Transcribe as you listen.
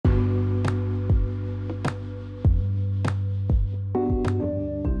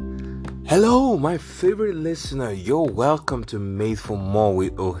Hello, my favorite listener. You're welcome to Made for More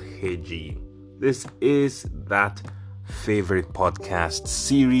with Oheji. This is that favorite podcast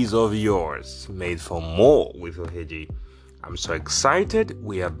series of yours, Made for More with Oheji. I'm so excited.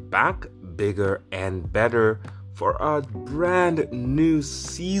 We are back bigger and better for our brand new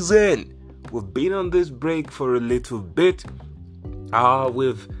season. We've been on this break for a little bit.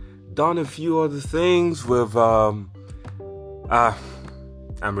 We've done a few other things.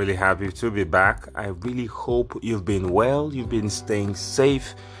 I'm really happy to be back. I really hope you've been well, you've been staying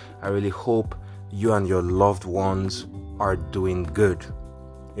safe. I really hope you and your loved ones are doing good.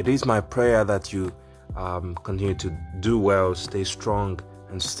 It is my prayer that you continue to do well, stay strong,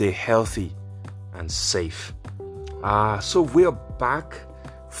 and stay healthy and safe. So we're back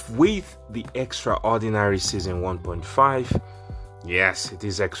with the Extraordinary Season 1.5. Yes, it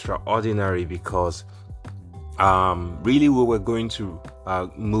is extraordinary because really we were going to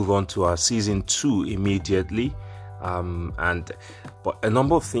move on to our season 2 immediately, but a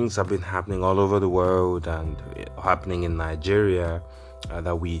number of things have been happening all over the world and happening in Nigeria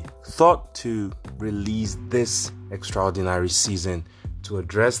that we thought to release this extraordinary season to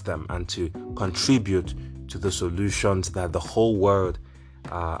address them and to contribute to the solutions that the whole world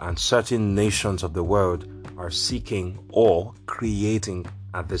and certain nations of the world are seeking or creating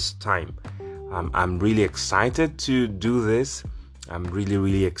at this time. I'm really excited to do this. I'm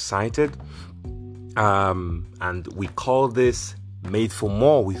really excited. And we call this Made for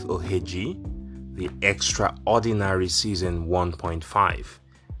More with Oheji, the Extraordinary Season 1.5,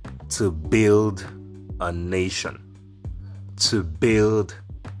 to build a nation. To build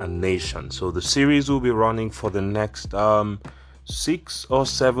a nation. So the series will be running for the next 6 or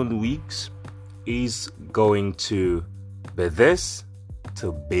 7 weeks. Is going to be this,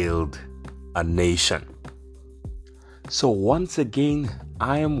 to build a nation. So once again,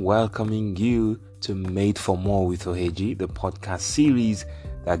 I am welcoming you to Made for More with Oheji, the podcast series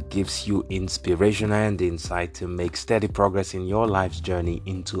that gives you inspiration and insight to make steady progress in your life's journey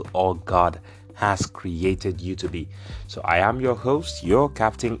into all God has created you to be. So I am your host, your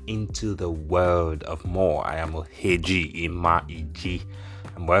captain into the world of more. I am Oheji Ima-Iji.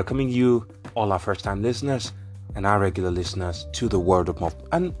 I'm welcoming you, all our first-time listeners and our regular listeners, to the world of more.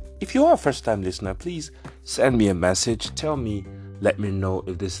 And if you are a first-time listener, please send me a message. Tell me, let me know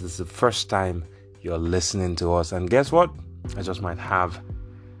if this is the first time you're listening to us. And guess what? I just might have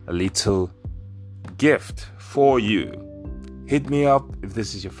a little gift for you. Hit me up if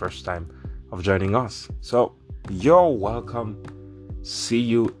this is your first time of joining us. So you're welcome. See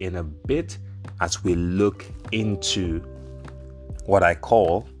you in a bit as we look into what I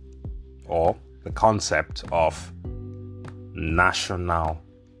call, or the concept of, national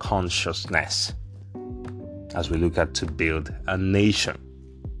consciousness as we look at to build a nation.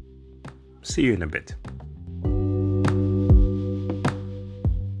 See you in a bit.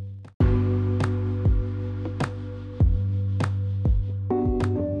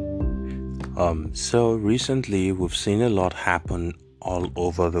 So recently we've seen a lot happen all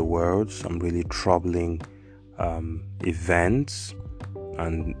over the world, some really troubling events,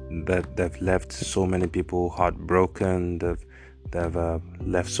 and that they've left so many people heartbroken. They've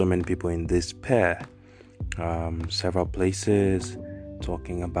left so many people in despair. Several places,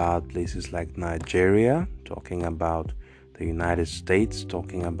 talking about places like Nigeria, talking about the United States,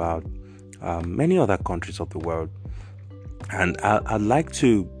 talking about many other countries of the world. And I'd like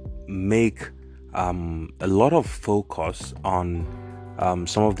to make a lot of focus on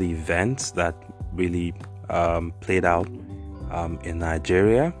some of the events that really played out in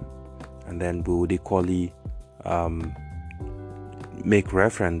Nigeria, and then we would equally make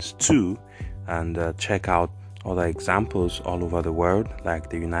reference to and check out other examples all over the world, like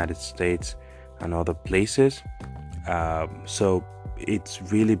the United States and other places. So it's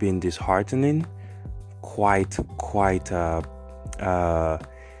really been disheartening, quite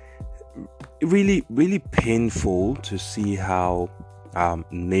really painful to see how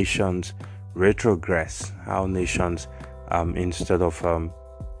nations retrogress, how nations instead of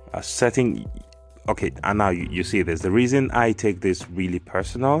setting. Okay, and now you see this. The reason I take this really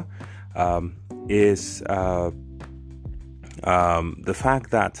personal is the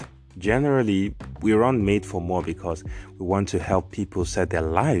fact that generally we run Made for More because we want to help people set their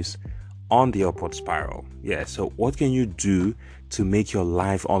lives on the upward spiral. Yeah, so what can you do to make your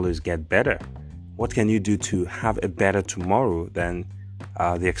life always get better? What can you do to have a better tomorrow than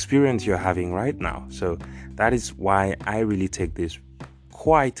the experience you're having right now? So that is why I really take this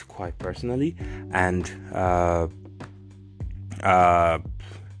quite personally, and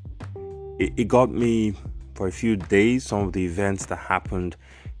it got me for a few days. Some of the events that happened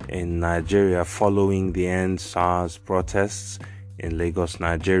in Nigeria following the End SARS protests in Lagos,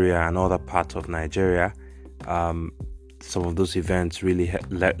 Nigeria, and other parts of Nigeria. Some of those events really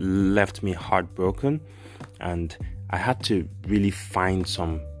left me heartbroken, and I had to really find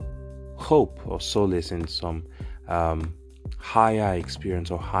some hope or solace in some higher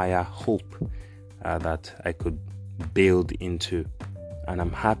experience or higher hope that I could build into. And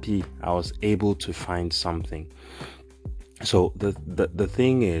I'm happy I was able to find something. So the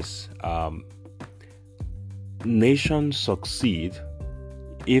thing is, nations succeed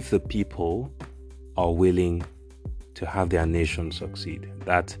if the people are willing to have their nation succeed.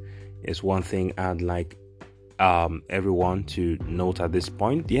 That is one thing I'd like everyone to note at this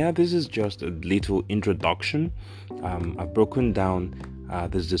point. Yeah, this is just a little introduction. I've broken down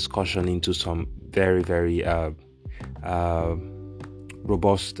this discussion into some very, very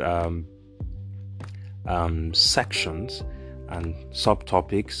robust sections and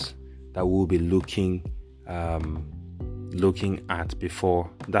subtopics that we'll be looking at before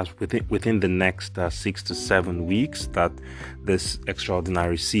that's within the next 6 to 7 weeks that this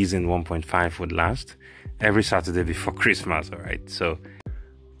extraordinary season 1.5 would last, every Saturday before Christmas. All right, so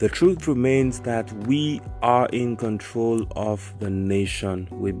the truth remains that we are in control of the nation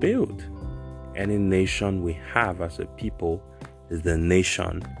we build. Any nation we have as a people is the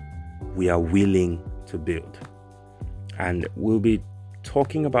nation we are willing to build. And we'll be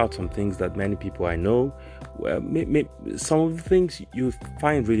talking about some things that many people I know, some of the things you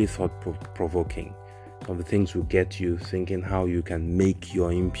find really thought-provoking. Some of the things will get you thinking how you can make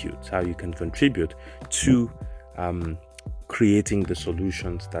your input, how you can contribute to creating the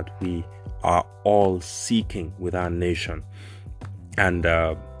solutions that we are all seeking with our nation. And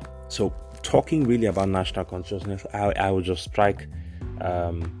so talking really about national consciousness, I will just strike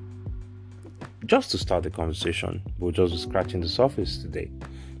just to start the conversation. We'll just be scratching the surface today.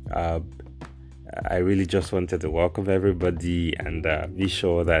 I really just wanted to welcome everybody and be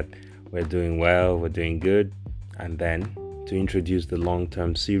sure that we're doing well, we're doing good, and then to introduce the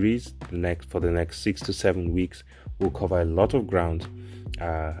long-term series. For the next 6 to 7 weeks, we'll cover a lot of ground,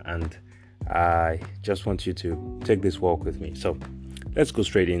 and I just want you to take this walk with me. So let's go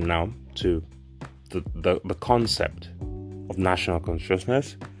straight in now to the concept of national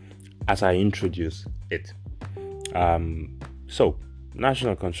consciousness as I introduce it. So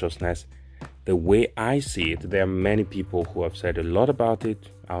national consciousness, the way I see it, there are many people who have said a lot about it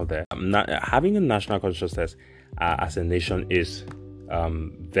out there. Having a national consciousness as a nation is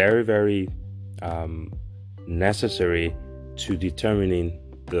very, very necessary to determining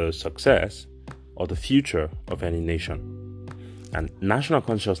the success or the future of any nation. And national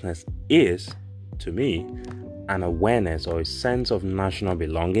consciousness is, to me, an awareness or a sense of national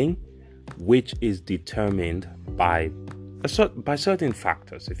belonging, which is determined by certain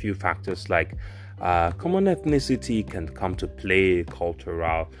factors. A few factors like common ethnicity can come to play, culture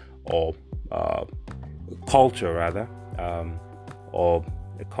or a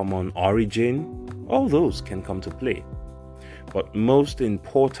common origin. All those can come to play. But most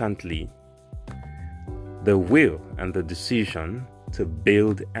importantly, the will and the decision to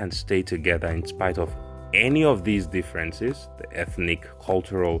build and stay together in spite of any of these differences, the ethnic,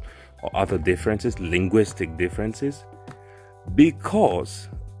 cultural, or other differences, linguistic differences, because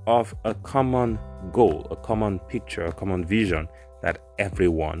of a common goal, a common picture, a common vision that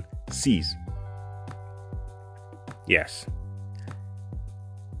everyone sees. Yes.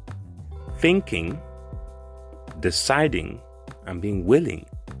 Thinking, deciding, and being willing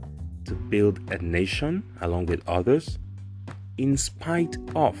to build a nation along with others in spite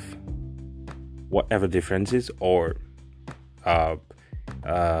of whatever differences or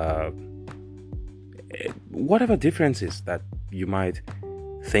whatever differences that you might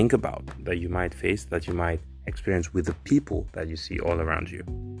think about, that you might face, that you might experience with the people that you see all around you.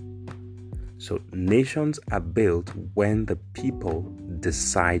 So nations are built when the people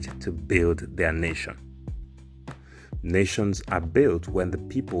decide to build their nation. Nations are built when the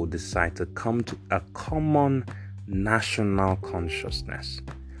people decide to come to a common national consciousness,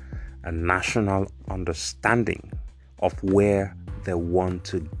 a national understanding of where they want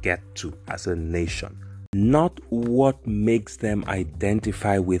to get to as a nation, not what makes them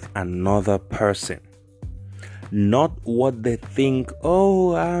identify with another person, not what they think,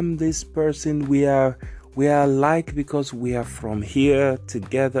 oh, I'm this person, we are alike because we are from here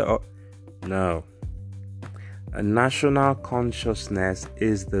together. No. A national consciousness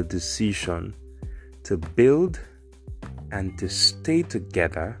is the decision to build and to stay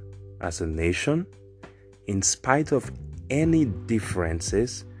together as a nation in spite of any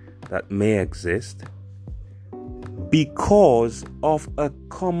differences that may exist, because of a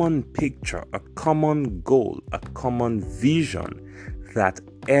common picture, a common goal, a common vision that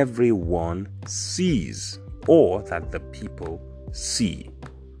everyone sees or that the people see.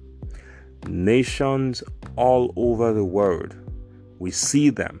 Nations all over the world, we see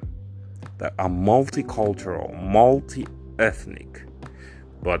them that are multicultural, multi-ethnic,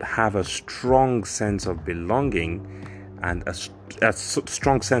 but have a strong sense of belonging and a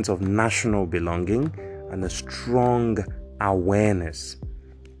strong sense of national belonging and a strong awareness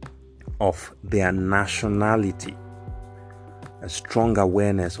of their nationality, a strong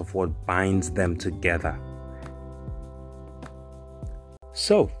awareness of what binds them together.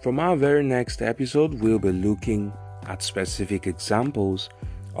 So, from our very next episode, we'll be looking at specific examples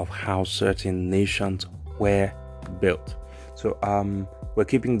of how certain nations were built. So, we're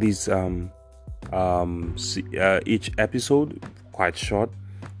keeping these each episode quite short,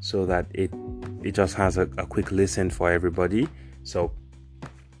 so that it just has a quick listen for everybody. So,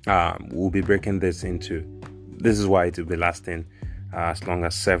 we'll be breaking this into. This is why it will be lasting as long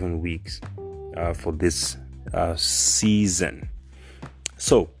as 7 weeks for this season.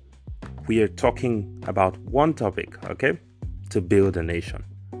 So, we are talking about one topic, okay? To build a nation.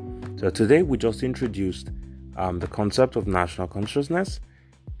 So today we just introduced the concept of national consciousness,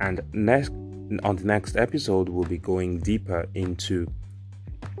 and on the next episode we'll be going deeper into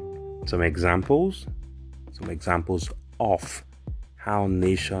some examples of how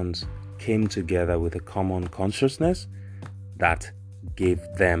nations came together with a common consciousness that gave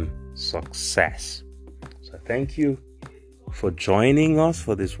them success. So thank you for joining us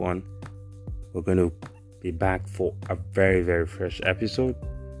for this one. We're going to be back for a very, very fresh episode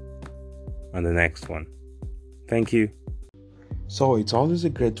on the next one. Thank you. So it's always a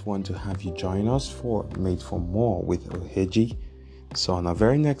great one to have you join us for Made for More with Oheji. So on our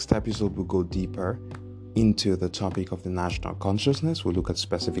very next episode, we'll go deeper into the topic of the national consciousness. We'll look at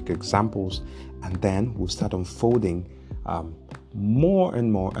specific examples, and then we'll start unfolding more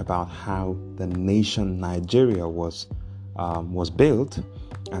and more about how the nation Nigeria was built,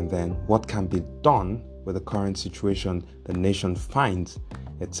 and then what can be done with the current situation the nation finds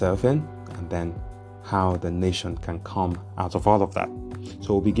itself in, and then how the nation can come out of all of that.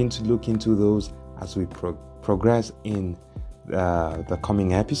 So we'll begin to look into those as we progress in the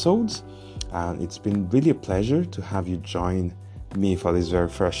coming episodes. And it's been really a pleasure to have you join me for this very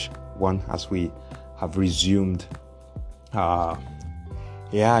fresh one as we have resumed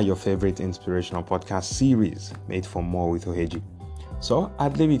your favorite inspirational podcast series, Made for More with Oheji. So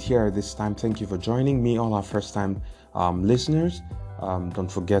I'd leave it here this time. Thank you for joining me, all our first time listeners.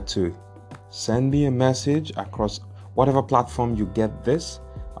 Don't forget to send me a message across whatever platform you get this.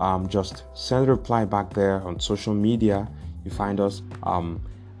 Just send a reply back there on social media. You find us on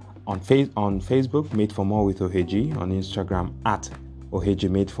Facebook, Made for More with Oheji, on Instagram at Oheji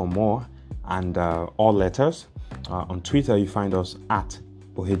Made for More, and all letters. On Twitter, you find us at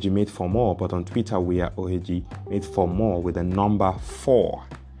Oheji Made for More, but on Twitter we are Oheji Made for More with a number 4.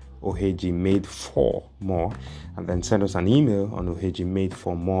 Oheji Made for More, and then send us an email on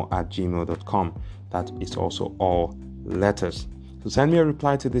ohejimadeformore@gmail.com. That is also all letters. So send me a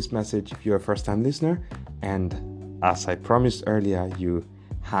reply to this message if you're a first-time listener, and as I promised earlier, you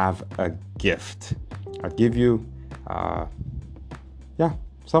have a gift. I'll give you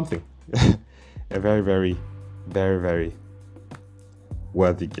something. A very, very, very, very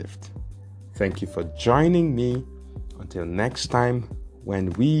worthy gift. Thank you for joining me. Until next time,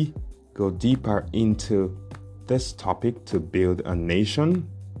 when we go deeper into this topic to build a nation,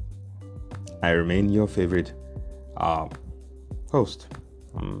 I remain your favorite host.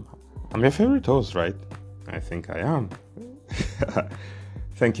 I'm your favorite host, right? I think I am.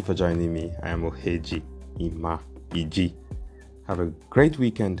 Thank you for joining me. I am Oheji Ima Iji. Have a great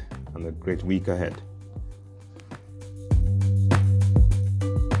weekend and a great week ahead.